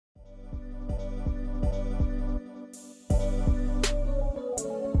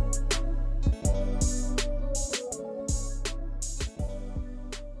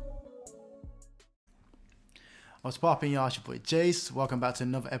What's poppin', y'all? It's your boy Jace. Welcome back to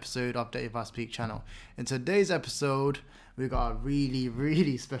another episode of the If I Speak channel. In today's episode, we got a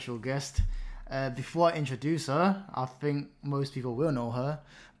really special guest. Before I introduce her, I think most people will know her.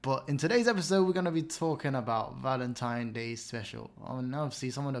 But in today's episode, we're going to be talking about Valentine's Day special. And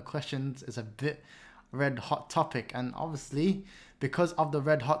obviously, some of the questions is a bit red hot topic. And obviously, because of the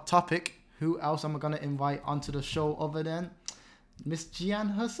red hot topic, who else am I going to invite onto the show other than Miss Gian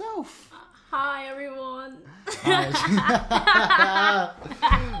herself? Hi everyone.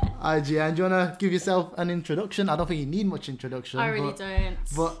 Hi Gian, do you want to give yourself an introduction? I don't think you need much introduction. I really don't.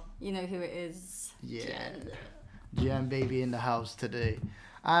 But you know who it is. Yeah, Gian baby in the house today.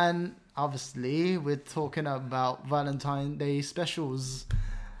 And obviously we're talking about Valentine's Day specials.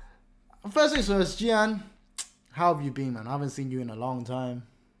 First things first, Gian, how have you been, man? I haven't seen you in a long time.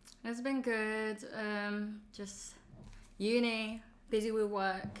 It's been good. Just uni. Busy with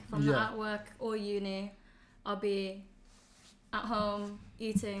work. If I'm not at work or uni, I'll be at home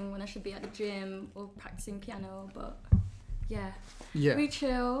eating when I should be at the gym or practicing piano. But yeah, we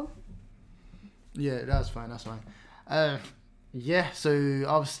chill. Yeah, that's fine. So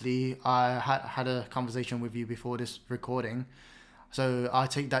obviously I had a conversation with you before this recording. So I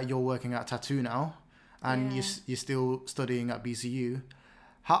take that you're working at Tattoo now, and you're still studying at BCU.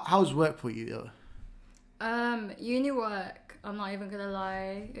 How's work for you though? Uni work. I'm not even gonna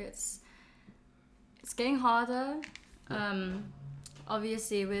lie. It's getting harder.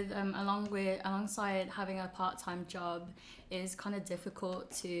 Obviously, with alongside having a part-time job, it's kind of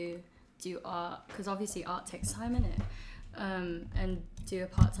difficult to do art because obviously art takes time in it. And do a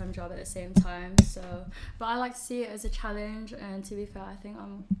part-time job at the same time. So, but I like to see it as a challenge. And to be fair, I think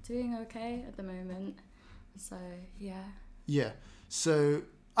I'm doing okay at the moment. So yeah. Yeah. So,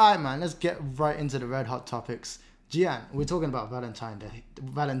 alright, man. Let's get right into the red hot topics. Gian, we're talking about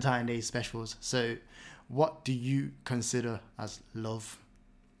Valentine's Day specials. So, what do you consider as love?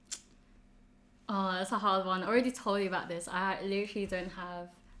 Oh, that's a hard one. I already told you about this. I literally don't have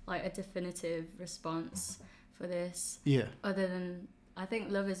like a definitive response for this. Yeah. Other than I think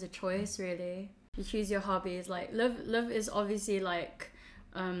love is a choice, really. You choose your hobbies. Like love is obviously like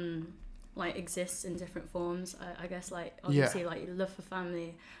exists in different forms. I guess like obviously like love for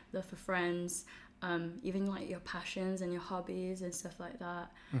family, love for friends. Even like your passions and your hobbies and stuff like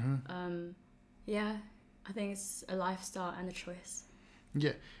that. I think it's a lifestyle and a choice.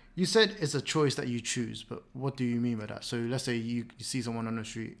 Yeah, you said it's a choice that you choose, but what do you mean by that? So let's say you see someone on the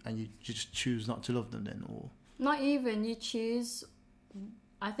street and you just choose not to love them then, or not even you choose.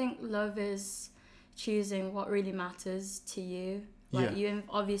 I think love is choosing what really matters to you. Like you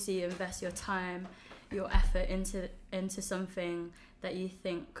obviously invest your time, your effort into something that you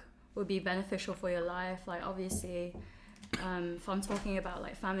think would be beneficial for your life. Like obviously, if I'm talking about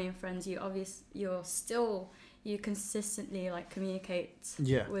like family and friends, you consistently like communicate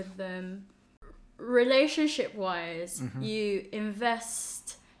with them. Relationship wise, you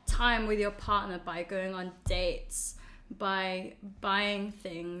invest time with your partner by going on dates, by buying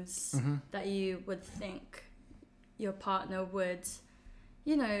things that you would think your partner would,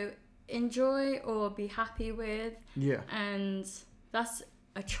 enjoy or be happy with. Yeah. And that's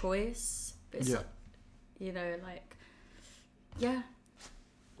a choice. But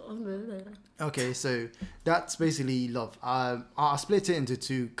Okay, so that's basically love. I split it into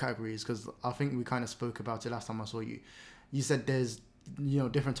two categories because I think we kind of spoke about it last time I saw you. You said there's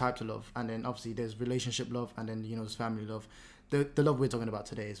different types of love, and then obviously there's relationship love, and then there's family love. The love we're talking about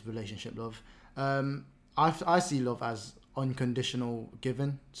today is relationship love. I see love as unconditional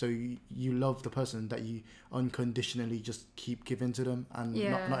giving. So you love the person that you unconditionally just keep giving to them and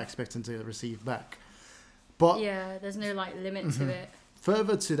not expecting to receive back. But there's no like limit to it.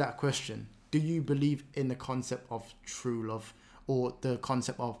 Further to that question, do you believe in the concept of true love or the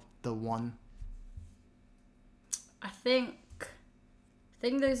concept of the one? I think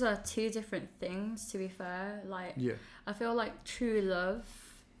those are two different things, to be fair. Like I feel like true love,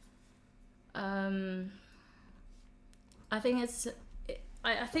 I think it's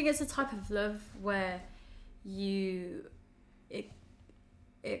a type of love where it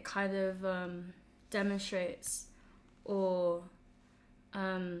kind of demonstrates or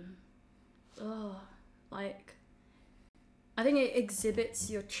I think it exhibits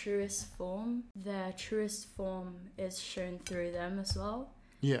your truest form. Their truest form is shown through them as well.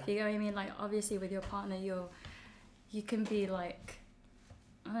 Yeah. You get what I mean? Like obviously with your partner you can be like,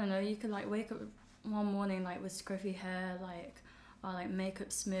 I don't know, you can like wake up one morning like with scruffy hair, or like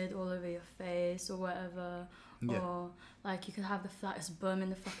makeup smeared all over your face or whatever. Or like you could have the flattest bum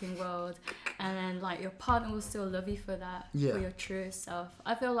in the fucking world, and then like your partner will still love you for that, for your truest self.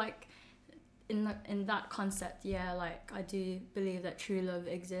 I feel like in that concept, yeah, like I do believe that true love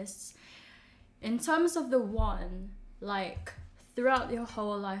exists. In terms of the one, like throughout your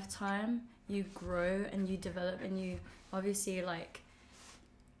whole lifetime, you grow and you develop, and you obviously like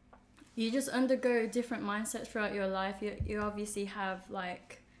you just undergo different mindsets throughout your life. You obviously have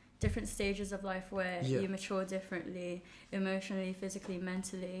like different stages of life where you mature differently, emotionally, physically,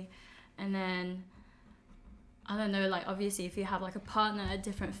 mentally, and then I don't know, like obviously if you have like a partner at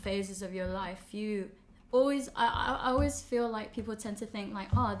different phases of your life, you always I always feel like people tend to think like,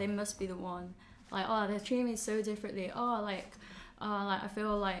 oh, they must be the one, like, oh, they're treating me so differently, like I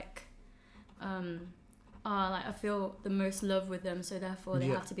feel like like I feel the most love with them, so therefore they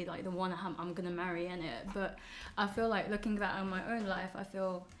have to be like the one I'm gonna marry in it. But I feel like looking back on my own life, I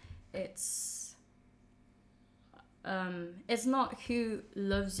feel it's not who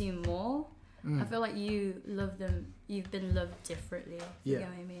loves you more. I feel like you love them, you've been loved differently, you know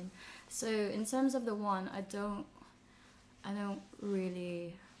what I mean? So in terms of the one, I don't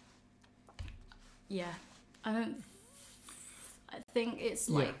really, I think it's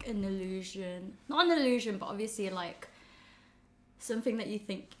like an illusion, not an illusion, but obviously like something that you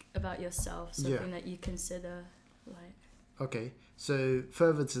think about yourself, something that you consider, like. Okay, so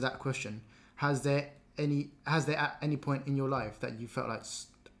further to that question, has there at any point in your life that you felt like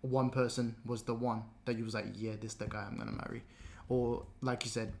one person was the one that you was like, yeah, this is the guy I'm gonna marry? Or like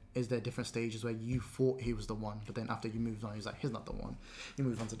you said, is there different stages where you thought he was the one, but then after you moved on, he's like, he's not the one, you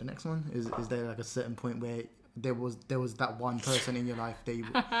move on to the next one? Is there like a certain point where there was that one person in your life that you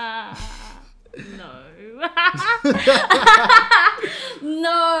no.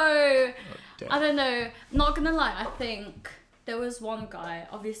 No. Oh, I don't know, not gonna lie, I think there was one guy,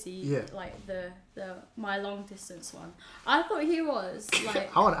 obviously, like the my long distance one. I thought he was like.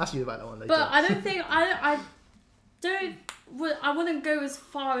 I want to ask you about that one later. But I don't think I wouldn't go as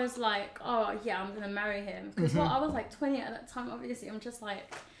far as like, oh yeah, I'm gonna marry him, because I was like 20 at that time. Obviously, I'm just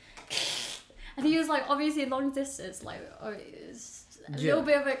like, and he was like obviously long distance, like it's a little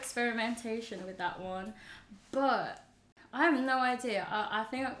bit of experimentation with that one, but I have no idea. I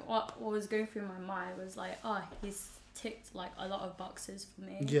think what was going through my mind was like, oh, he's ticked like a lot of boxes for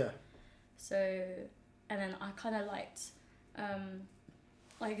me. Yeah. So, and then I kind of liked,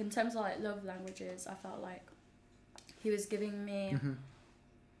 like in terms of like love languages, I felt like he was giving me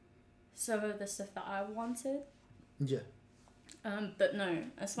some of the stuff that I wanted. Yeah. But no,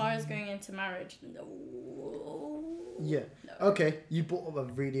 as far as going into marriage, no. Yeah. No. Okay, you brought up a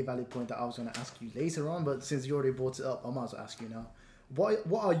really valid point that I was going to ask you later on, but since you already brought it up, I might as well ask you now. What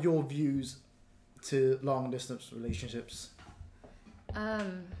are your views to long distance relationships?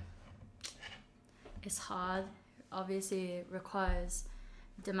 It's hard. Obviously, it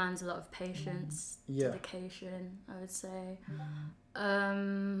demands a lot of patience, dedication, I would say.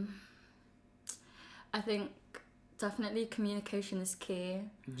 I think definitely communication is key.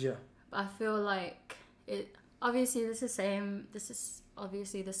 Yeah. But I feel like it. Obviously, this is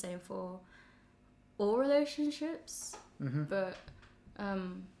obviously the same for all relationships. But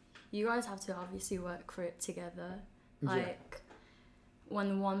you guys have to obviously work for it together. Like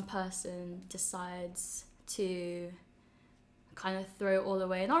when one person decides to kind of throw it all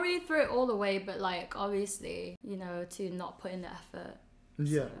away, not really throw it all away, but like obviously, you know, to not put in the effort.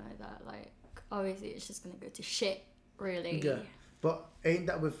 Yeah. Something like that. Like obviously, it's just gonna go to shit, really. Yeah. But ain't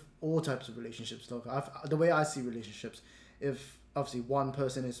that with all types of relationships? Though, the way I see relationships, if obviously one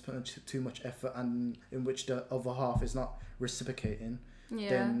person is putting too much effort and in which the other half is not reciprocating,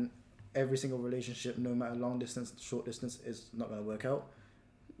 then every single relationship, no matter long distance, short distance, is not going to work out.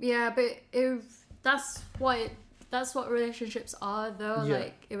 Yeah, but that's what relationships are, though. Yeah.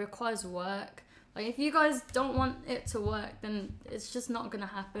 Like it requires work. Like if you guys don't want it to work, then it's just not going to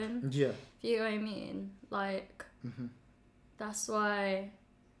happen. Yeah. If you know what I mean? Like. That's why,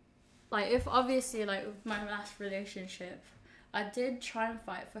 like, if obviously, like, with my last relationship, I did try and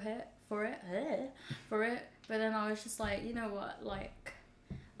fight for it, but then I was just like, you know what, like,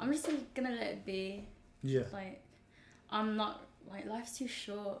 I'm just gonna let it be. Yeah. Like, I'm not, like, life's too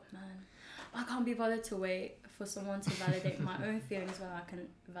short, man. I can't be bothered to wait for someone to validate my own feelings when I can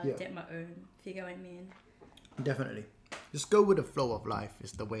validate my own, if you get what I mean. Definitely. Just go with the flow of life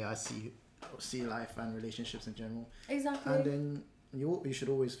is the way I see life and relationships in general. Exactly. And then you should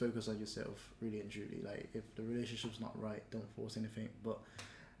always focus on yourself, really and truly. Like if the relationship's not right, don't force anything. But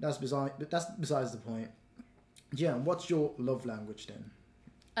that's besides the point. Yeah. And what's your love language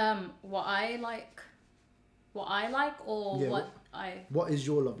then? What I like, or what is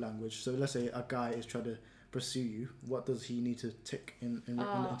your love language? So let's say a guy is trying to pursue you. What does he need to tick in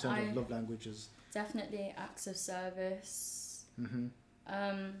terms of love languages? Definitely acts of service.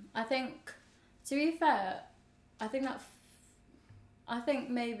 I think To be fair, I think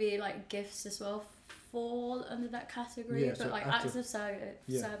maybe like gifts as well fall under that category, Yeah, but so like acts acts of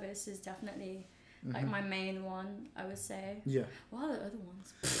service is definitely like my main one, I would say. Yeah. What are the other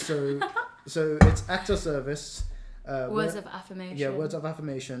ones? So it's acts of service. Words of affirmation. Yeah, words of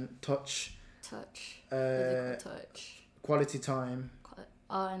affirmation, touch, physical touch, quality time.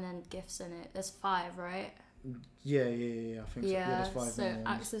 And then gifts in it. There's 5, right? Yeah. I think so. Yeah, there's 5. So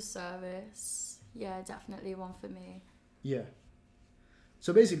acts of service. Yeah, definitely one for me. Yeah.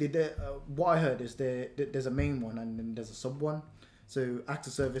 So basically, what I heard is there's a main one and then there's a sub one. So acts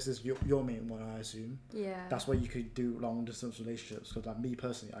of service is your main one, I assume. Yeah. That's why you could do long distance relationships. Because like me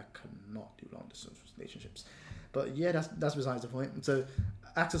personally, I cannot do long distance relationships. But yeah, that's besides the point. So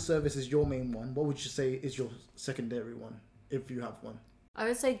acts of service is your main one. What would you say is your secondary one, if you have one? I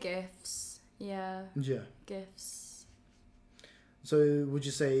would say gifts. Yeah. Yeah. Gifts. So would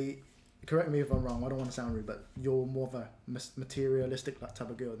you say, correct me if I'm wrong, I don't want to sound rude, but you're more of a materialistic type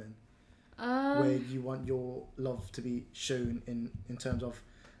of girl then? Where you want your love to be shown in terms of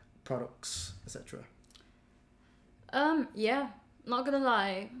products, etc. Yeah. Not gonna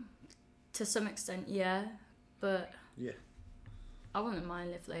lie, to some extent, yeah. But yeah, I wouldn't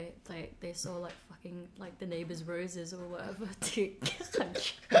mind if they saw like fucking like the neighbor's roses or whatever to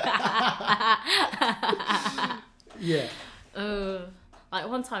yeah. Like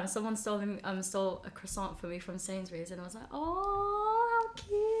one time someone stole a croissant for me from Sainsbury's and I was like, oh, how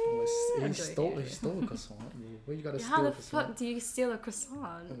cute. He stole a croissant. Where you gotta steal how a the croissant? fuck do you steal a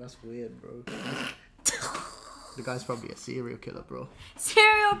croissant? Oh, that's weird, bro. The guy's probably a serial killer, bro.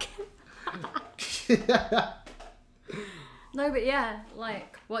 Serial killer. No, but yeah,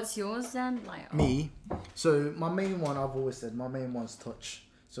 like, what's yours then? Like me. So my main one, I've always said, my main one's touch.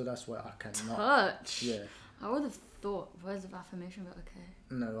 So that's why I cannot. Touch. Yeah. I would have thought words of affirmation, but okay.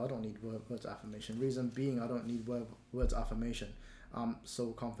 No, I don't need words of affirmation. Reason being, I don't need words of affirmation. I'm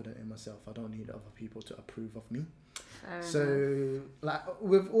so confident in myself. I don't need other people to approve of me. Fair enough. Like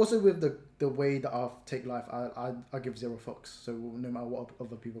with the way that I take life, I give 0 fucks. So no matter what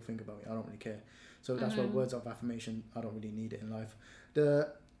other people think about me, I don't really care. So that's why words of affirmation, I don't really need it in life.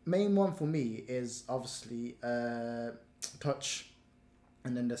 The main one for me is obviously touch,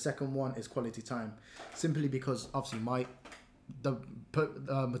 and then the second one is quality time. Simply because obviously the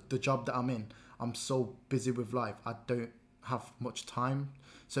job that I'm in, I'm so busy with life, I don't have much time.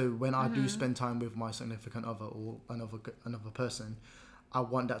 So when I do spend time with my significant other or another person, I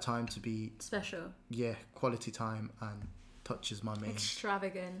want that time to be special. Yeah, quality time, and touch is my main.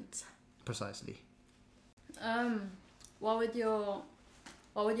 Extravagant. Precisely. What would your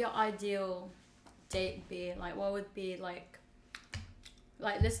ideal date be? Like, what would be like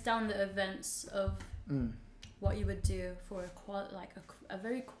list down the events of what you would do for a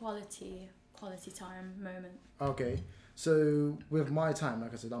very quality time moment. Okay, so with my time,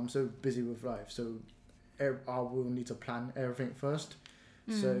 like I said, I'm so busy with life, so I will need to plan everything first.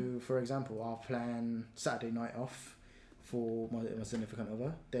 So for example, I'll plan Saturday night off for my significant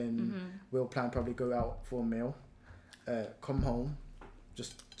other. Then we'll probably go out for a meal, come home,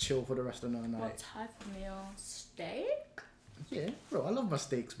 just chill for the rest of the night. What type of meal? Steak? Yeah, bro, I love my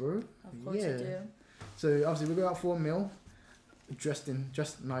steaks, bro. Of course you do. So obviously we go out for a meal, dressed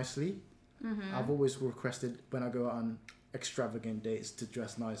nicely. I've always requested when I go out on extravagant dates to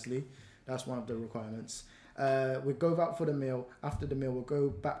dress nicely. That's one of the requirements. We go out for the meal. After the meal, we'll go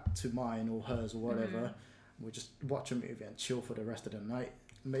back to mine or hers or whatever. We'll just watch a movie and chill for the rest of the night.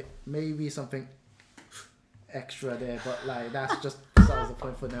 Maybe something extra there, but like that's just besides the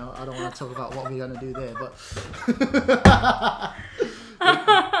point for now. I don't want to talk about what we're gonna do there, but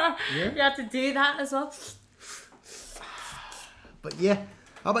yeah. You have to do that as well. But yeah,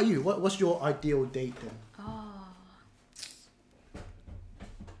 how about you? What's your ideal date then? Oh,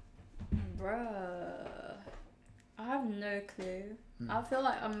 bruh, I have no clue. I feel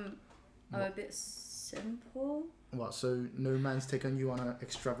like I'm a bit simple. What? So no man's taken you on an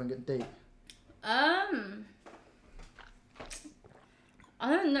extravagant date? I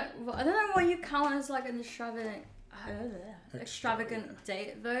don't know. I don't know what you count as like an extravagant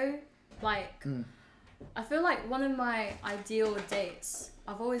date though. Like, I feel like one of my ideal dates,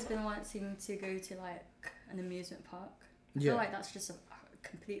 I've always been wanting to go to like an amusement park. I feel like that's just a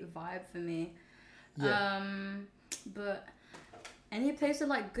complete vibe for me. Yeah. But any place with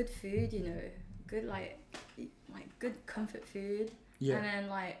like good food, you know, good like good comfort food. Yeah. And then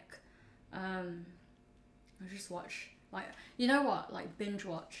like, I just watch like, you know what, like binge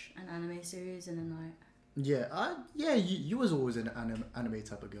watch an anime series in a night. Yeah, you was always an anime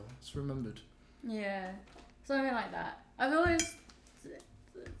type of girl. It's remembered. Yeah, something like that. I've always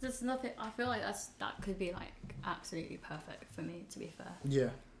there's nothing. I feel like that could be like absolutely perfect for me. To be fair. Yeah.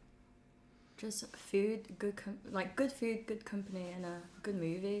 Just food, good food, good company, and a good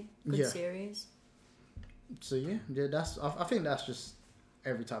movie, good series. So yeah, that's. I think that's just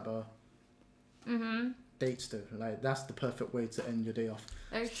every type of dates though. Like that's the perfect way to end your day off.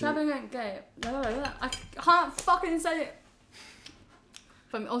 Extravagant gay. I can't fucking say it.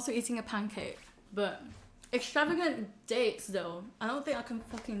 But I'm also eating a pancake. But extravagant dates though, I don't think I can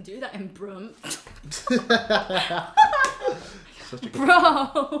fucking do that in Brum.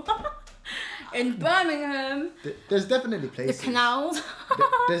 Bro. In Birmingham. There's definitely places. The canals.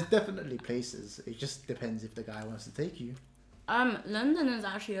 There's definitely places. It just depends if the guy wants to take you. London is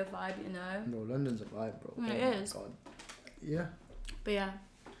actually a vibe, you know. No, London's a vibe, bro. It is. God. Yeah. But yeah.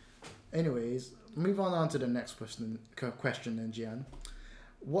 Anyways, move on to the next question then, Gian.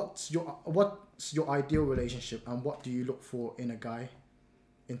 What's your ideal relationship, and what do you look for in a guy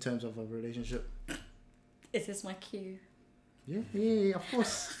in terms of a relationship? Is this my cue? Yeah, of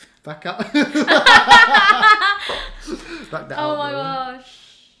course. Back out. Back that out. Oh my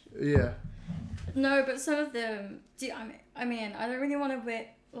gosh. Yeah. No, but some of them. I mean, I don't really want to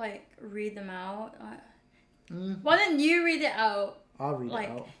read them out. Why don't you read it out? I'll read it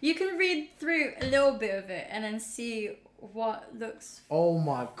out. You can read through a little bit of it and then see what looks. Oh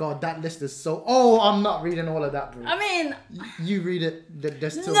my god, that list is so. Oh, I'm not reading all of that, bro. I mean, you read it.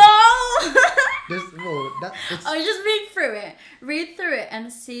 There's still. No. I'll just read through it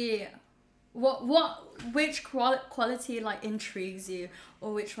and see which quality like intrigues you,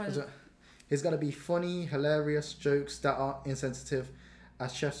 or which one. It's gotta be funny, hilarious jokes that aren't insensitive, a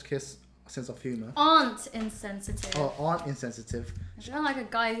chef's kiss sense of humor. Aren't insensitive. Oh, aren't insensitive. I feel like a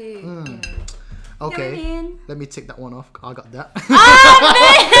guy who. You know, okay. You know what I mean? Let me take that one off. I got that.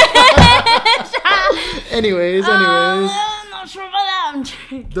 Oh, anyways. I'm not sure about that. I'm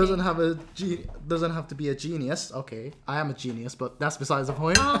joking. Doesn't have to be a genius. Okay, I am a genius, but that's besides the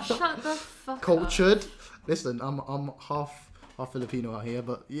point. Oh, shut the fuck Cultured. up. Listen, I'm half Filipino out here,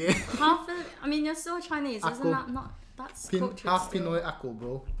 but yeah. I mean, you're still Chinese, isn't that not? That's cultured. Half still. Pinoy Ako,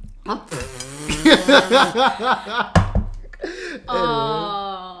 bro.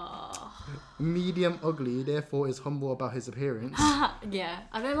 Medium ugly, therefore is humble about his appearance. Yeah,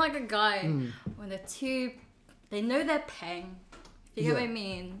 I don't like a guy when they know they're paying. You get what I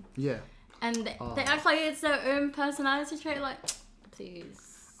mean? Yeah. And they act like it's their own personality trait. Like, please.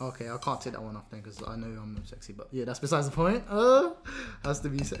 Okay, I can't take that one off then because I know I'm not sexy. But yeah, that's besides the point. Has to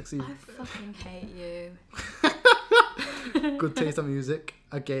be sexy. I fucking hate you. Good taste of music.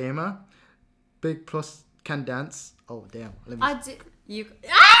 A gamer. Big plus can dance. Oh damn. You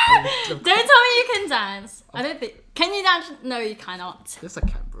don't tell me you can dance. I don't think. Can you dance? No, you cannot. Yes, I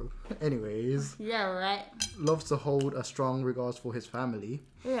can, bro. Anyways. Yeah, right. Loves to hold a strong regards for his family.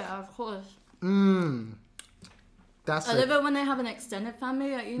 Yeah, of course. That's I love it when they have an extended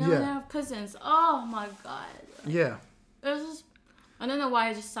family. Like, you know, when they have cousins. Oh my god. Yeah. It was just. I don't know why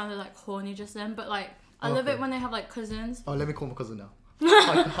I just sounded like horny just then, but like I love it when they have like cousins. Oh, let me call my cousin now.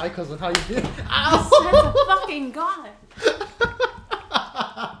 Hi cousin, how you doing? I swear to fucking god.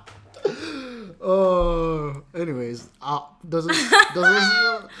 Oh, anyways, doesn't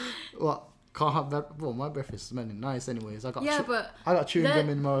what? Can't have that. Well, my breath is smelling nice. Anyways, I got chewing gum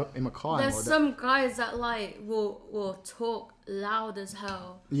in my car. There's some guys that like will talk loud as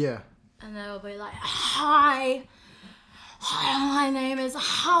hell. Yeah. And they'll be like, "Hi, my name is.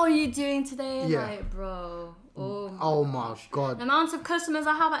 How are you doing today?" Yeah. Like, bro. Oh my god. The amount of customers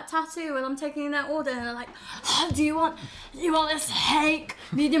I have at Tattoo when I'm taking their order and they're like, oh, do you want this steak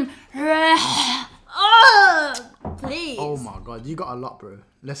medium rare? Oh, please. Oh my god, you got a lot, bro.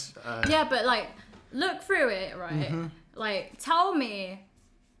 Let's. Yeah, but like, look through it, right? Mm-hmm. Like, tell me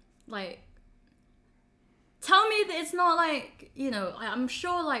that it's not like, you know. I'm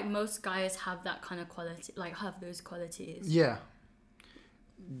sure like most guys have that kind of quality, like have those qualities. Yeah.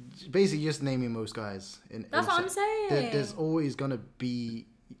 Basically, just naming most guys. That's what I'm saying. There's always gonna be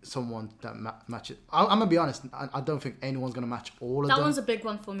someone that matches. I'm gonna be honest. I don't think anyone's gonna match all of them. That one's a big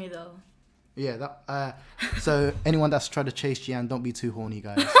one for me, though. Yeah. That. So anyone that's trying to chase Gian, don't be too horny,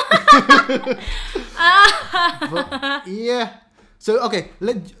 guys. But, yeah. So okay,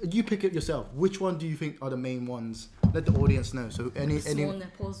 let you pick it yourself. Which one do you think are the main ones? Let the audience know. So any small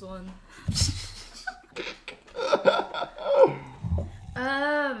nipples one.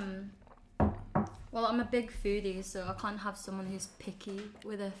 Well, I'm a big foodie, so I can't have someone who's picky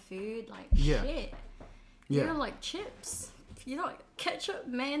with their food. Like, shit. You don't like chips. You don't like ketchup,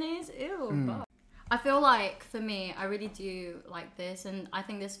 mayonnaise. Ew. I feel like, for me, I really do like this, and I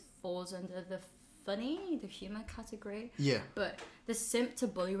think this falls under the funny, the humor category. Yeah. But the simp to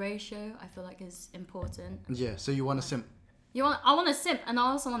bully ratio, I feel like is important. Yeah. So you want a simp? I want a simp, and I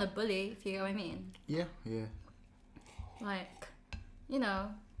also want a bully. If you know what I mean. Yeah. Yeah. Like, you know,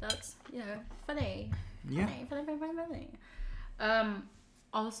 that's funny. Yeah. Funny.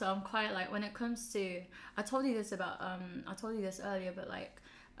 Also, I'm quite like when it comes to. I told you this earlier, but like,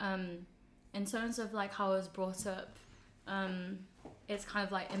 in terms of like how I was brought up, it's kind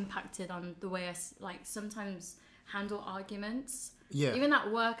of like impacted on the way I like sometimes handle arguments. Yeah. Even at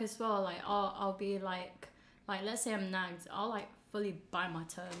work as well. Like I'll be like let's say I'm nagged, I'll like fully bite my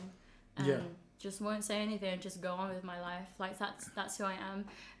tongue and just won't say anything and just go on with my life. Like that's who I am.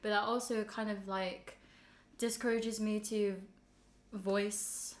 But that also kind of like discourages me to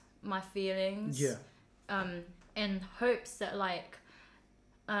voice my feelings. Yeah. In hopes that like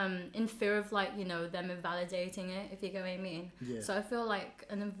in fear of like them invalidating it, if you get what I mean. Yeah. So I feel like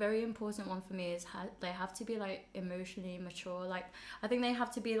a very important one for me is they have to be like emotionally mature. Like I think they have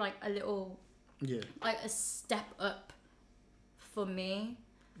to be like a little like a step up for me.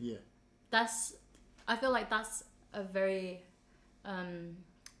 Yeah. I feel like that's a very I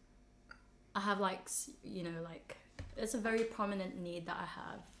have like like it's a very prominent need that I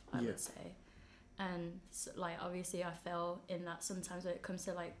have, I would say. And so, like obviously I fail in that sometimes when it comes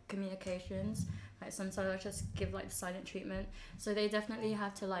to like communications. Like sometimes I just give like the silent treatment. So they definitely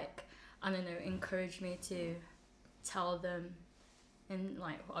have to like, I don't know, encourage me to tell them, and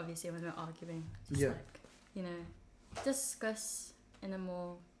like obviously when we're arguing, just like discuss in a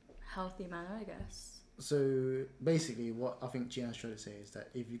more healthy manner, I guess. So basically what I think Gianna's trying to say is that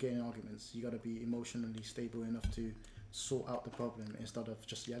if you get in arguments, you got to be emotionally stable enough to sort out the problem instead of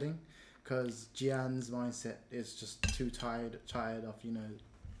just yelling. Because Gian's mindset is just too tired of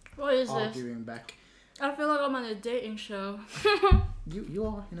what is arguing back. I feel like I'm on a dating show. You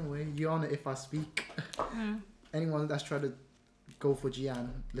are, in a way. You're on it if I speak. Anyone that's trying to go for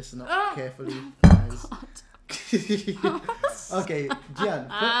Gian, listen up carefully, guys. Okay, Gian,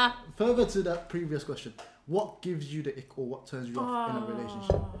 further to that previous question, what gives you the ick or what turns you off in a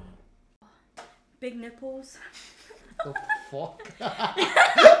relationship? Big nipples. The fuck?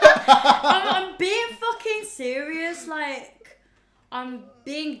 I'm being fucking serious. Like, I'm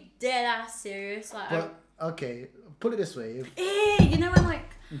being dead ass serious. Like, but, okay, put it this way. You know when like,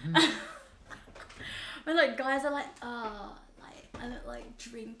 when like guys are like, I don't like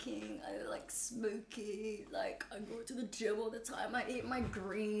drinking, I don't like smoking, like I go to the gym all the time, I eat my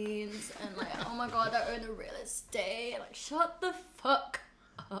greens, and like, oh my god, I own a real estate. Like, shut the fuck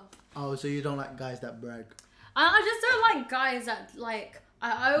up. Oh, so you don't like guys that brag? I just don't like guys that like,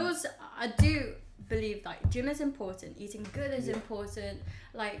 I do believe like gym is important, eating good is important,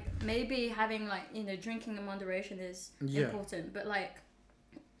 like maybe having like, drinking in moderation is important, but like,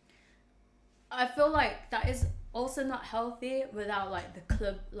 I feel like that is also not healthy without like the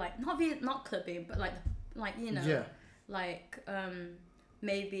club, like not clubbing, but like like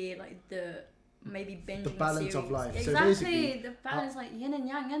maybe like maybe binging the balance series. of life. Exactly, so basically, the balance, like yin and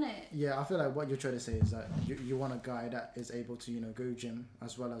yang, innit? Yeah, I feel like what you're trying to say is that you want a guy that is able to go gym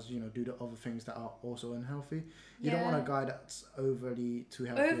as well as do the other things that are also unhealthy. You don't want a guy that's overly too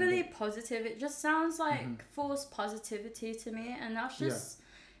healthy. Overly positive. It just sounds like forced positivity to me, and that's just.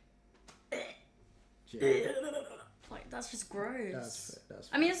 Like that's just gross. That's fair.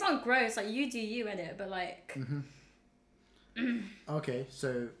 I mean, it's not gross. Like you do you in it, but like. Okay,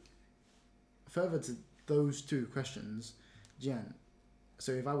 so further to those two questions, Gian.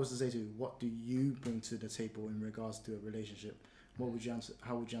 So if I was to say to you, what do you bring to the table in regards to a relationship? What would you answer?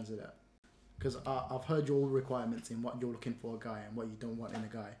 How would you answer that? Because I've heard your requirements in what you're looking for a guy and what you don't want in a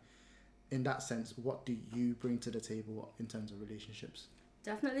guy. In that sense, what do you bring to the table in terms of relationships?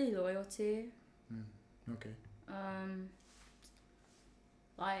 Definitely loyalty. Okay.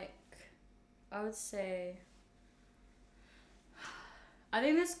 Like, I would say, I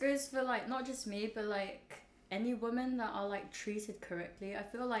think this goes for like not just me, but like any woman that are like treated correctly. I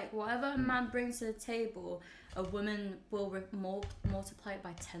feel like whatever a man brings to the table, a woman will multiply it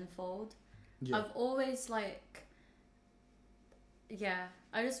by tenfold. Yeah. I've always like,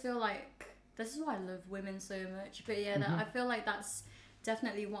 I just feel like this is why I love women so much. But I feel like that's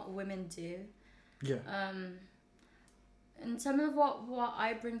definitely what women do. Yeah. In terms of what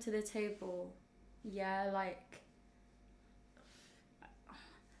I bring to the table, like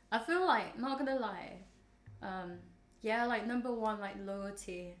I feel like, not gonna lie, like number one, like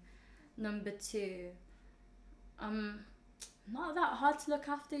loyalty. Number two, not that hard to look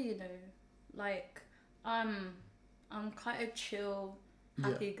after, like I'm quite a chill,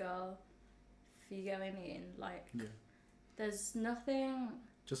 happy girl, if you get what I mean. Like there's nothing.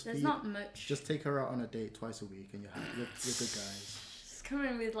 There's not much. Just take her out on a date twice a week, and you're good guys. Just come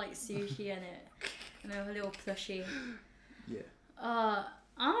in with like sushi in it, a little plushie. Yeah. I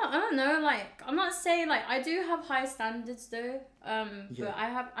don't know. Like, I'm not saying like I do have high standards though. But I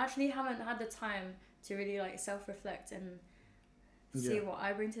haven't had the time to really like self-reflect and see what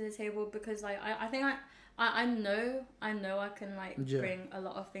I bring to the table, because like I think I know I can like bring a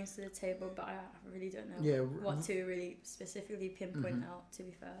lot of things to the table, but I really don't know what to really specifically pinpoint out, to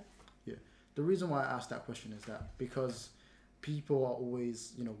be fair. Yeah. The reason why I asked that question is that because people are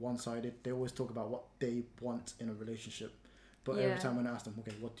always, one-sided. They always talk about what they want in a relationship. But every time when I ask them,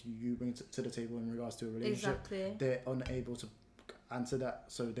 okay, what do you bring to the table in regards to a relationship? Exactly. They're unable to answer that,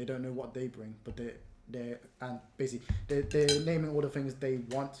 so they don't know what they bring. But they're naming all the things they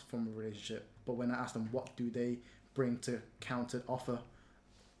want from a relationship. But when I ask them what do they bring to counter offer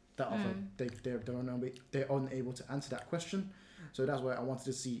that offer, they're unable to answer that question. So that's why I wanted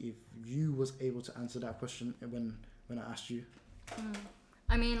to see if you was able to answer that question when I asked you.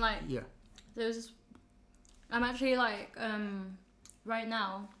 I mean, like, I'm actually like, right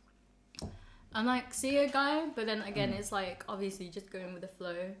now, I'm like, see a guy, but then again, it's like, obviously just going with the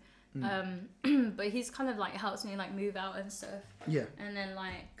flow. But he's kind of like helps me like move out and stuff. Yeah. And then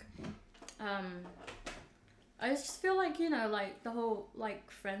like, I just feel like, like the whole like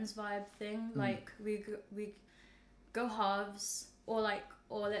friends vibe thing, like we go halves, or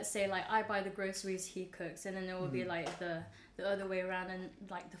let's say like I buy the groceries, he cooks, and then it will be like the other way around, and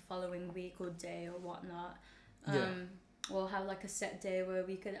like the following week or day or whatnot. We'll have like a set day where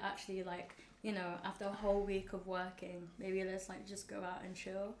we could actually like, after a whole week of working, maybe let's like just go out and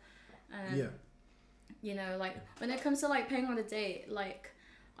chill. And like when it comes to like paying on a date, like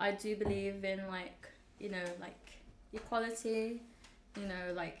I do believe in like, like equality,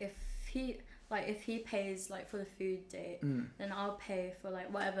 like if he pays like for the food date, then I'll pay for like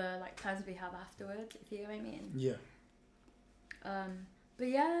whatever like plans we have afterwards, if you know what I mean. Yeah. But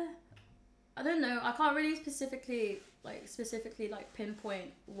yeah, I don't know. I can't really specifically like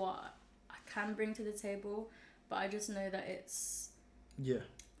pinpoint what I can bring to the table, but I just know that it's. Yeah.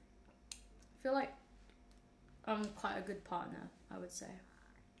 I feel like I'm quite a good partner, I would say.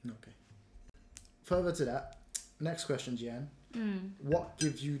 Okay. Further to that, next question, Gian. What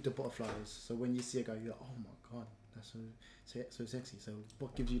gives you the butterflies? So when you see a guy, you're like, oh my god, that's so sexy. So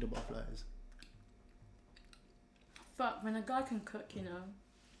what gives you the butterflies? Fuck, when a guy can cook,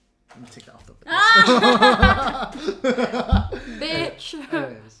 Let me take that off the bitch.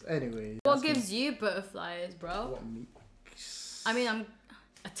 Anyway. What gives you butterflies, bro? What I mean, I'm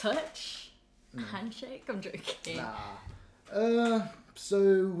a touch, a handshake. I'm joking. Nah.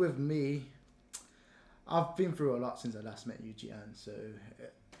 So with me, I've been through a lot since I last met you, Gian. So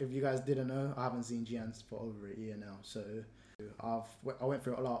if you guys didn't know, I haven't seen Gian for over a year now. So I went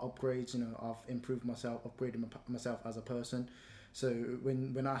through a lot of upgrades. I've improved myself, upgraded myself as a person. So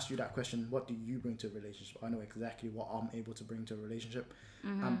when I asked you that question, what do you bring to a relationship? I know exactly what I'm able to bring to a relationship.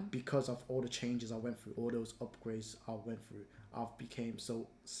 And because of all the changes I went through, all those upgrades I went through, I've became so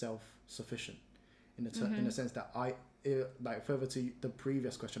self-sufficient in the sense that like further to the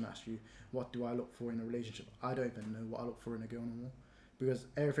previous question I asked you, what do I look for in a relationship? I don't even know what I look for in a girl no more, because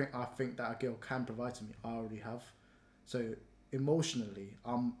everything I think that a girl can provide to me, I already have. So emotionally,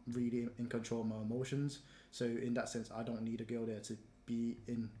 I'm really in control of my emotions. So in that sense, I don't need a girl there to be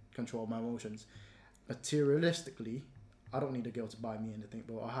in control of my emotions. Materialistically, I don't need a girl to buy me anything,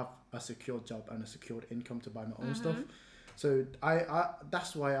 but I have a secured job and a secured income to buy my own stuff. So I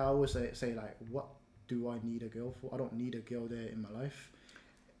that's why I always say like, what do I need a girl for? I don't need a girl there in my life.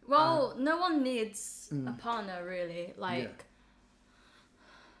 Well, no one needs a partner really. Like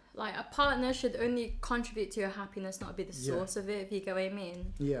a partner should only contribute to your happiness, not be the source of it, if you get what I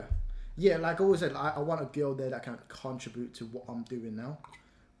mean. Yeah, like I always said, I want a girl there that can contribute to what I'm doing now.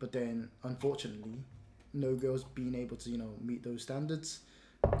 But then, unfortunately, no girl's been able to, meet those standards.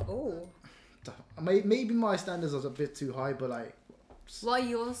 Oh. Maybe my standards are a bit too high, but like... What are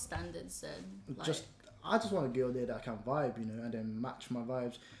your standards then? I just want a girl there that can vibe, and then match my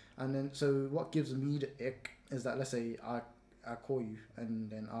vibes. And then, so what gives me the ick is that, let's say I call you and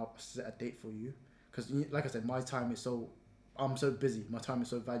then I'll set a date for you. Because, like I said, I'm so busy. My time is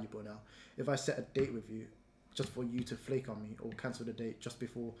so valuable now. If I set a date with you just for you to flake on me or cancel the date just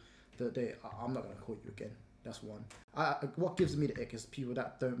before the date, I'm not going to call you again. That's one. What gives me the ick is people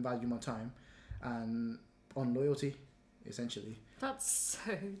that don't value my time and on loyalty, essentially. That's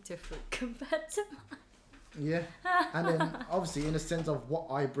so different compared to mine. Yeah. And then, obviously, in the sense of what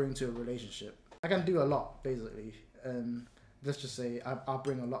I bring to a relationship, I can do a lot, basically. let's just say I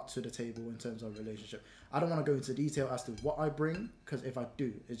bring a lot to the table in terms of relationship. I don't want to go into detail as to what I bring, because if I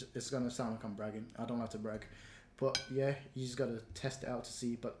do, it's going to sound like I'm bragging. I don't like to brag. But yeah, you just got to test it out to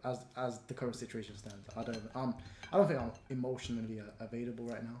see. But as the current situation stands, I don't think I'm emotionally available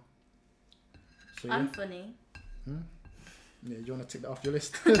right now. So, yeah. I'm funny. Yeah, you want to tick that off your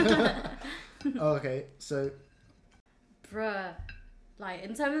list? Okay, so... Bruh, like,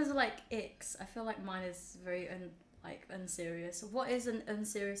 in terms of, like, icks, I feel like mine is very, unserious. What is an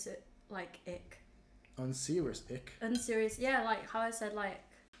unserious, like, ick? Unserious ick? Unserious, yeah, like, how I said, like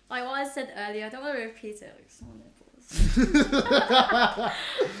what I said earlier, I don't want to repeat it, like, small nipples.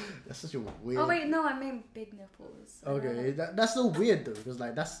 That's such a weird... Oh, wait, no, I mean big nipples. Okay, that's so weird, though, because,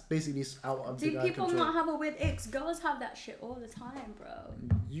 like, that's basically out of the Do people not have a weird icks? Girls have that shit all the time, bro.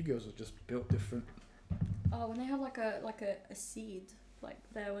 You girls are just built different. Oh, when they have like a seed, like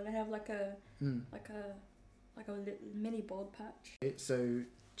there, when they have like a little mini bald patch. So,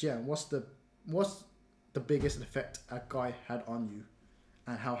 Jen, what's the biggest effect a guy had on you,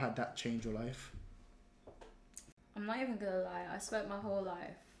 and how had that changed your life? I'm not even gonna lie. I spent my whole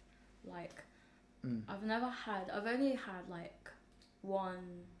life, like, I've only had like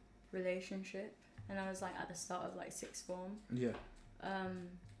one relationship, and I was like at the start of like sixth form. Yeah.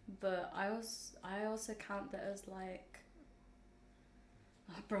 But I also count that as like,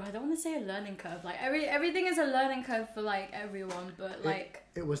 oh, bro, I don't want to say a learning curve. Like everything is a learning curve for like everyone, but like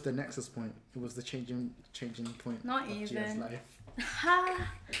it was the nexus point. It was the changing point. Not of even. Gia's life.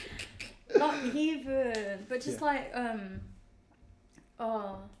 Not even. But just like I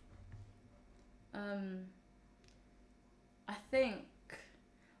think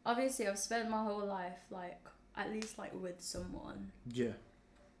obviously I've spent my whole life like at least like with someone. Yeah.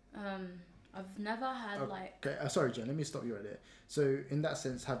 I've never had like... Okay, sorry, Jen, let me stop you right there. So, in that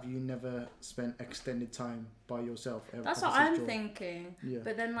sense, have you never spent extended time by yourself? That's what I'm thinking. Yeah.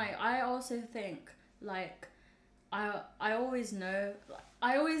 But then, like, I also think, like, I always know...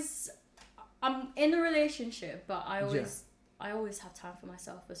 I'm in a relationship, but I always have time for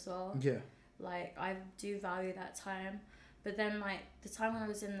myself as well. Yeah. Like, I do value that time. But then, like, the time when I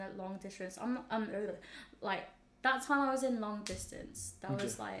was in that long distance... that time I was in long distance, that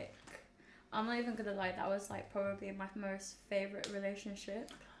was like, I'm not even gonna lie, that was like probably my most favorite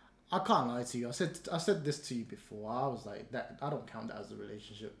relationship. I can't lie to you. I said this to you before. I was like, that I don't count that as a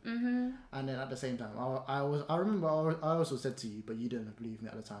relationship. Mm-hmm. And then at the same time, I remember I also said to you, but you didn't believe me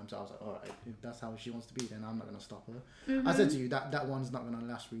at the time. So I was like, all right, if that's how she wants to be, then I'm not gonna stop her. Mm-hmm. I said to you that one's not gonna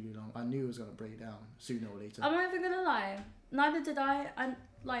last really long. I knew it was gonna break down sooner or later. I'm not even gonna lie. Neither did I. And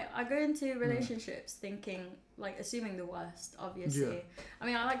like, I go into relationships thinking, like, assuming the worst, obviously. Yeah. I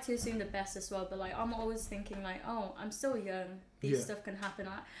mean, I like to assume the best as well, but like, I'm always thinking like, oh, I'm still young. These stuff can happen.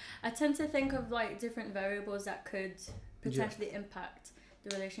 I tend to think of like different variables that could potentially impact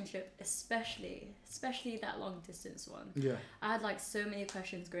the relationship, especially that long distance one. Yeah. I had like so many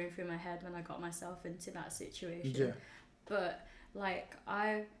questions going through my head when I got myself into that situation. Yeah. But like,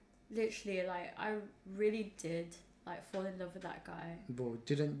 I literally like, I really did like fall in love with that guy. Bro,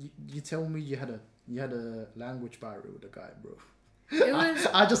 didn't you tell me you had a language barrier with the guy, bro? It was.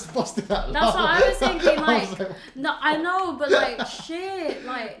 I just busted that. That's what I was thinking. Like, no, I know, but like, shit,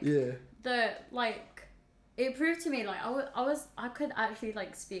 like, it proved to me like I could actually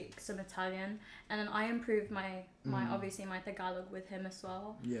like speak some Italian, and then I improved my obviously my Tagalog with him as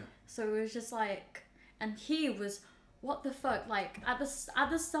well. Yeah. So it was just like, and he was. What the fuck? Like, at the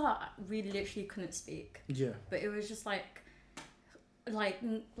start, we literally couldn't speak. Yeah. But it was just like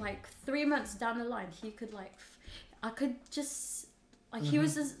 3 months down the line, he could like, I could just, like, he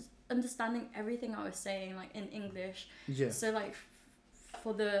was just understanding everything I was saying, like, in English. Yeah. So, like,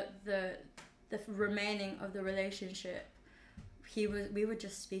 for the remaining of the relationship, we were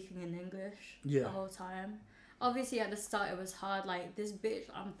just speaking in English the whole time. Obviously, at the start, it was hard. Like, this bitch,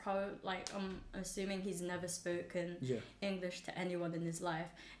 I'm assuming he's never spoken English to anyone in his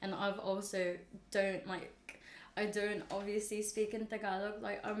life. And I've also I don't obviously speak in Tagalog.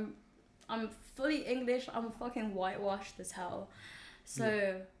 Like, I'm fully English. I'm fucking whitewashed as hell.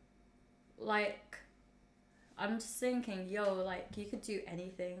 So, like, I'm just thinking, yo, like, you could do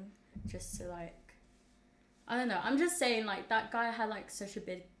anything just to, like, I don't know. I'm just saying, like, that guy had, like, such a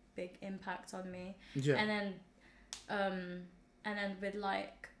big impact on me. Yeah. And then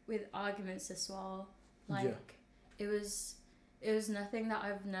with arguments as well, like it was nothing that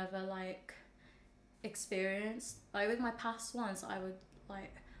I've never like experienced. Like with my past ones, I would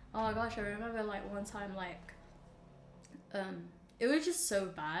like, oh my gosh, I remember like one time like it was just so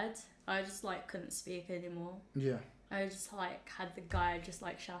bad. I just like couldn't speak anymore. Yeah. I just like had the guy just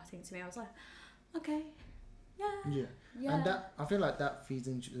like shouting to me. I was like, okay. Yeah. And that, I feel like that feeds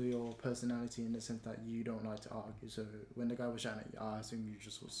into your personality in the sense that you don't like to argue. So when the guy was shouting at you, I assume you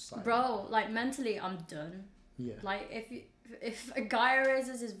just was silent. Bro, like mentally, I'm done. Yeah. Like if a guy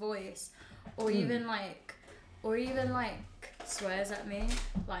raises his voice, or even like swears at me,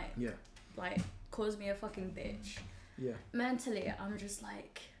 like calls me a fucking bitch. Yeah. Mentally, I'm just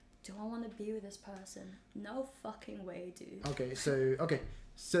like, do I want to be with this person? No fucking way, dude. Okay,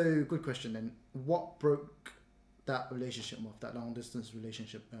 so good question then. What broke that relationship off, that long distance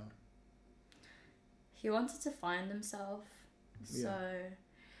relationship down? He wanted to find himself. So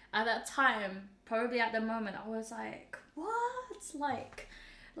at that time, probably at the moment, I was like, what?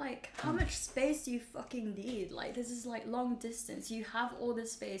 Like how much space do you fucking need? Like, this is like long distance. You have all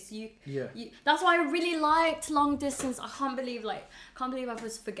this space. You that's why I really liked long distance. I can't believe I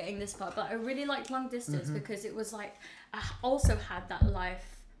was forgetting this part, but I really liked long distance because it was like I also had that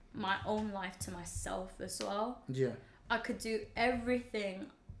life, my own life to myself as well. Yeah. I could do everything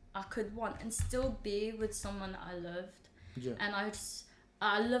I could want and still be with someone that I loved. Yeah. And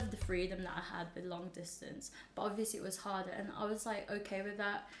I loved the freedom that I had with long distance, but obviously it was harder, and I was like okay with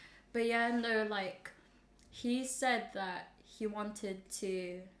that. But yeah, no, like he said that he wanted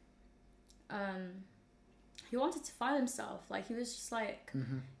to find himself. Like he was just like,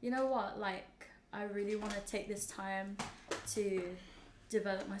 you know what, like I really want to take this time to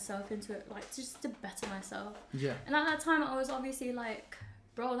develop myself into it, like just to better myself. Yeah. And at that time I was obviously like,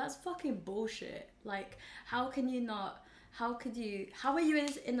 bro, that's fucking bullshit. Like how are you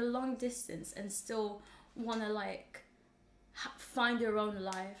in a long distance and still want to like find your own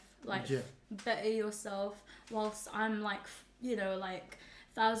life, like better yourself, whilst I'm like, you know, like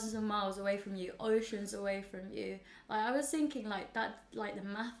thousands of miles away from you, oceans away from you. Like I was thinking like that, like the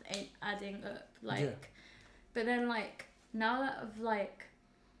math ain't adding up, like but then like now that I've like,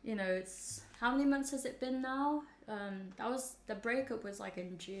 you know, it's how many months has it been now? The breakup was like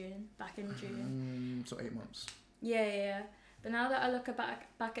back in June. So 8 months. Yeah. But now that I look back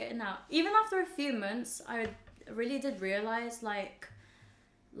at it now, even after a few months, I really did realize like,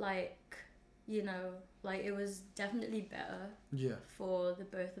 you know, like it was definitely better for the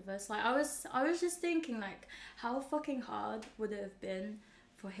both of us. Like I was just thinking like, how fucking hard would it have been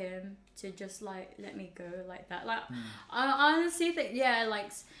for him to just like let me go like that. Like I honestly think,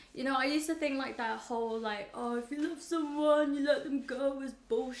 like, you know, I used to think like that whole like, oh, if you love someone you let them go is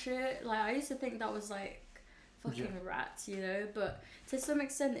bullshit. Like I used to think that was like fucking rats, you know, but to some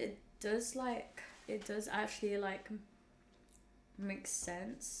extent it does actually like make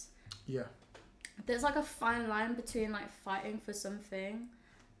sense. There's like a fine line between like fighting for something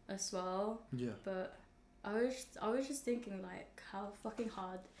as well, but I was just thinking like, how fucking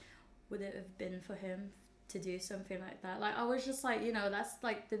hard would it have been for him to do something like that? Like I was just like, you know, that's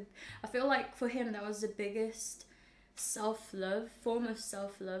like I feel like for him that was the biggest form of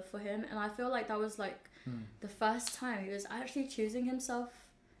self-love for him, and I feel like that was like the first time he was actually choosing himself.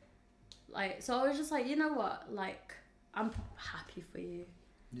 Like, so I was just like, you know what, like I'm happy for you.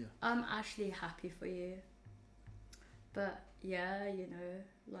 I'm actually happy for you. But yeah, you know,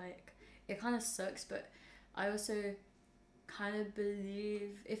 like it kind of sucks, but I also kind of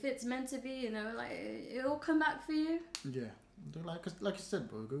believe if it's meant to be, you know, like it'll come back for you. Like you said,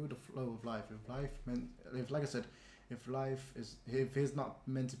 bro, go with the flow of life. If he's not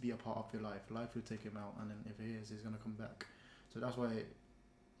meant to be a part of your life will take him out, and then if he is, he's gonna come back. So that's why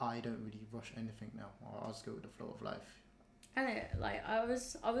I don't really rush anything now. I'll just go with the flow of life. And like I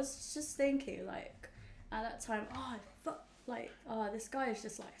was just thinking like at that time, this guy has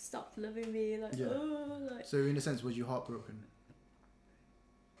just like stopped loving me, like like. So in a sense, was you heartbroken?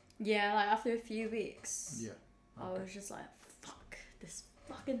 Yeah, like after a few weeks. Yeah. Okay. I was just like, fuck, this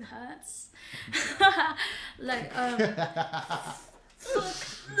fucking hurts. Like fuck.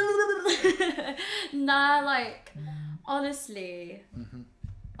 Nah, like honestly,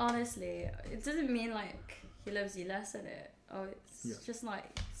 it doesn't mean like he loves you less in it. Oh, it's just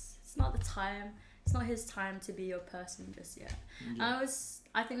like it's not the time. It's not his time to be your person just yet. And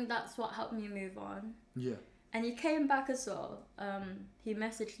I think that's what helped me move on. And he came back as well. He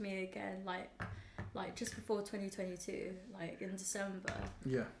messaged me again like just before 2022, like in December.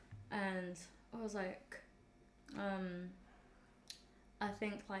 And I was like, I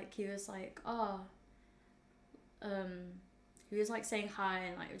think like he was like, he was like saying hi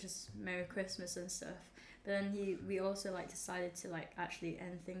and like just Merry Christmas and stuff. But then we also like decided to like actually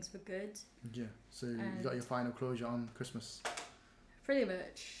end things for good. So you got your final closure on Christmas. Pretty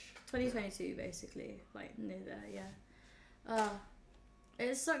much 2022 basically, like near there.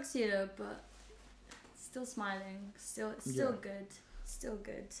 It sucks, you know, but still smiling, still good.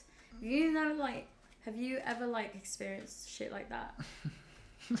 You know, like Have you ever like experienced shit like that?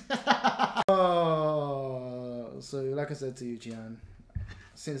 So like I said to you, Gian,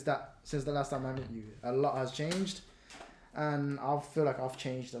 since the last time I met you, a lot has changed, and I feel like I've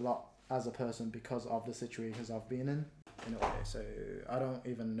changed a lot as a person because of the situations I've been in a way. So I don't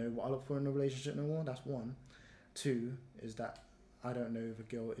even know what I look for in a relationship no more. That's one. Two is that I don't know if a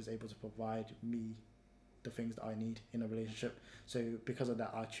girl is able to provide me the things that I need in a relationship. So because of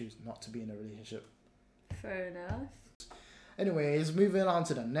that, I choose not to be in a relationship. Fair enough. Anyways, moving on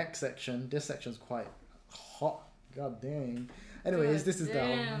to the next section. This section's quite hot. God dang. Anyways, this is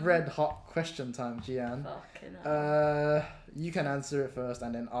the red hot question time, Gian. Fucking hell. You can answer it first,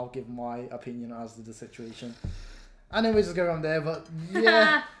 and then I'll give my opinion as to the situation. And then we just go from there. But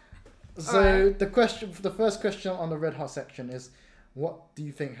yeah. So right. The first question on the red hot section is, what do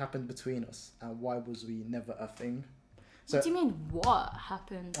you think happened between us, and why was we never a thing? So, what do you mean? What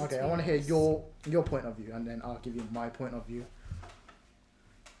happened? Okay, I want to hear your point of view, and then I'll give you my point of view.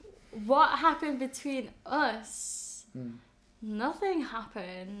 What happened between us? Nothing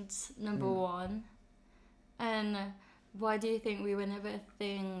happened. Number one, and why do you think we were never a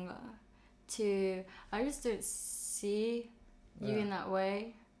thing? I just don't see you in that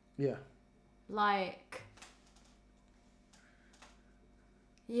way. Yeah. Like.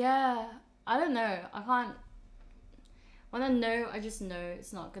 Yeah, I don't know. I can't. When I know, I just know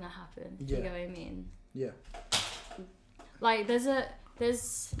it's not gonna happen. Yeah. You know what I mean? Yeah. Like there's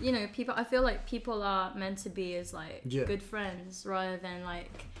people. I feel like people are meant to be as like good friends rather than like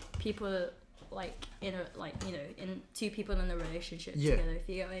people like in two people in a relationship together. If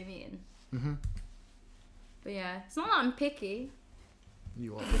you get what I mean. Mhm. But yeah, it's not that I'm picky.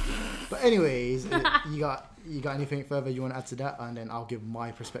 You are picky. But anyways, you got anything further you want to add to that, and then I'll give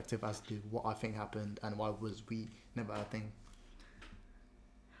my perspective as to what I think happened and why was we never a thing.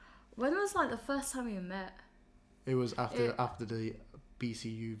 When was like the first time we met? It was after the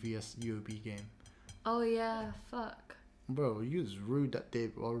BCU vs UOB game. Oh yeah, fuck. Bro, you was rude that day.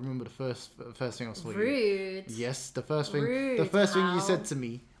 I remember the first thing I saw you. Rude. Yes, the first thing you said to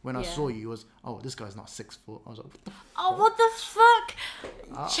me when I saw you was, "Oh, this guy's not 6 foot." I was like, "What the fuck?" Oh, what the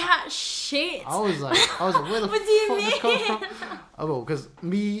fuck? Chat shit. I was like, where the what do you fuck mean? this come from? Oh, because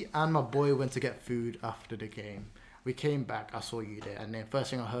me and my boy went to get food after the game. We came back. I saw you there, and then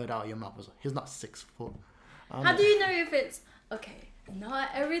first thing I heard out of your mouth was, "He's not 6 foot." How do you know if it's okay? Not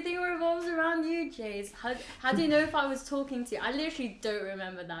everything revolves around you, Jace. How do you know if I was talking to you? I literally don't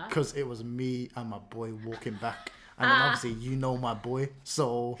remember that. Because it was me and my boy walking back. And then obviously you know my boy,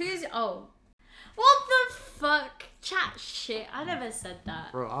 so... Oh. What the fuck? Chat shit. I never said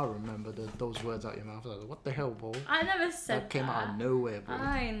that. Bro, I remember those words out your mouth. I was like, what the hell, bro? I never said that. That came out of nowhere, bro.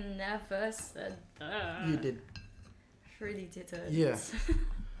 I never said that. You did. Really didn't. Yeah.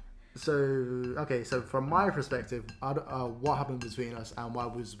 So from my perspective, what happened between us and why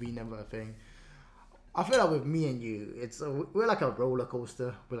was we never a thing? I feel like with me and you, we're like a roller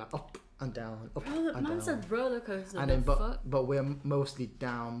coaster. We're like up and down, up and down. Man's a roller coaster. And then, but we're mostly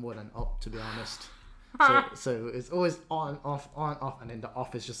down more than up, to be honest. So it's always on, off, and then the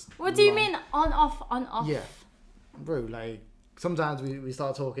off is just. What do you mean on, off, on, off? Yeah, bro. Like sometimes we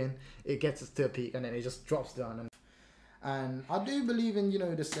start talking, it gets us to a peak, and then it just drops down. And I do believe in,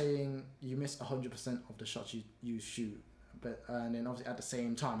 the saying, you miss 100% of the shots you shoot. And then obviously at the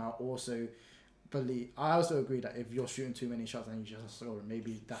same time, I also agree that if you're shooting too many shots and you just score,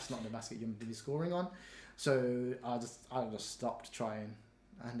 maybe that's not the basket you're really scoring on. So I just stopped trying.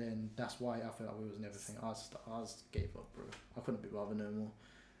 And then that's why I feel like we was never thing. I just gave up, bro. I couldn't be bothered no more.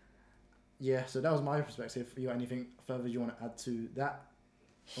 Yeah, so that was my perspective. You got anything further you want to add to that?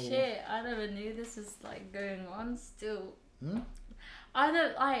 Shit, I never knew this was like going on still. I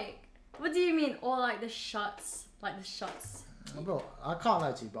don't like. What do you mean? Or like the shots, Bro, I can't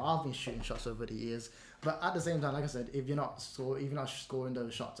lie to you, but I've been shooting shots over the years. But at the same time, like I said, if you're not scoring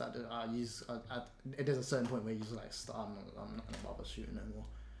those shots, there's a certain point where you just like, I'm not gonna bother shooting no more.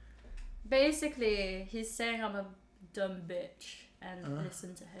 Basically, he's saying I'm a dumb bitch, and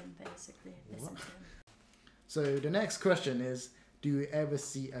listen to him. Basically, listen to him. So the next question is, do you ever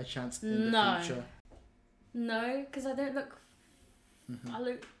see a chance in the future? No, because I don't look. I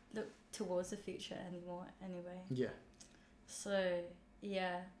look towards the future anymore. Anyway. Yeah. So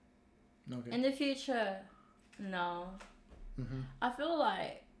yeah. Okay. In the future, no. I feel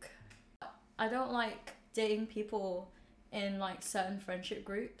like I don't like dating people in like certain friendship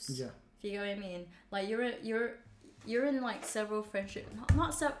groups. Yeah. If you know what I mean, like you're in like several friendship,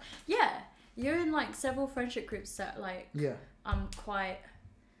 not several. Yeah, you're in like several friendship groups that like. Yeah. I'm quite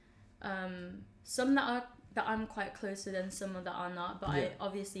some that are that I'm quite close to than someone that are not, but I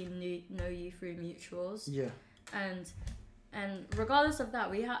obviously know you through mutuals. Yeah. And regardless of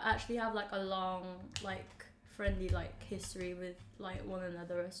that, we actually have like a long like friendly like history with like one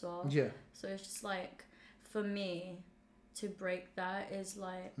another as well. Yeah. So it's just like, for me to break that is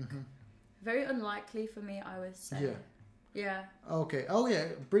like very unlikely for me, I would say. Yeah. Yeah. Okay. Oh yeah.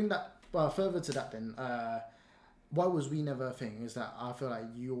 Bring that further to that then. Why was we never a thing? Is that I feel like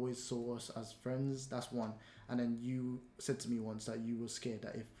you always saw us as friends. That's one. And then you said to me once that you were scared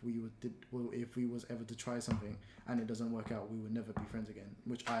that if we was ever to try something and it doesn't work out, we would never be friends again,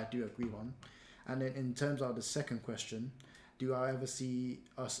 which I do agree on. And then in terms of the second question, do I ever see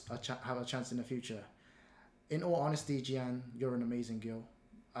us have a chance in the future? In all honesty, Gian, you're an amazing girl.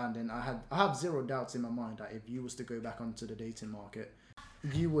 And then I have zero doubts in my mind that if you was to go back onto the dating market,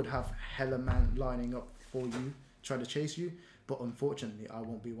 you would have hella man lining up for you, try to chase you. But unfortunately, I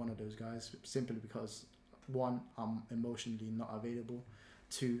won't be one of those guys, simply because, one, I'm emotionally not available.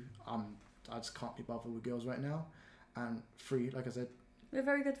 Two, I just can't be bothered with girls right now. And three, like I said, we're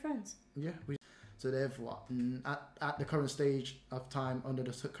very good friends. Yeah. So therefore, at the current stage of time, under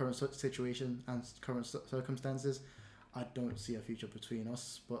the current situation and current circumstances, I don't see a future between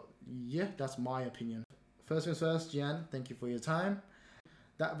us. But yeah, that's my opinion. First things first, Gian, thank you for your time.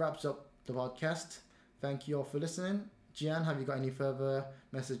 That wraps up the podcast. Thank you all for listening. Gian, have you got any further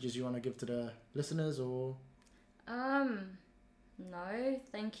messages you want to give to the listeners, or? No.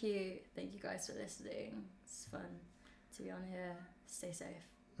 Thank you guys for listening. It's fun to be on here. Stay safe.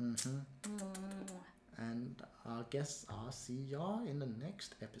 And I guess I'll see y'all in the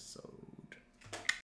next episode.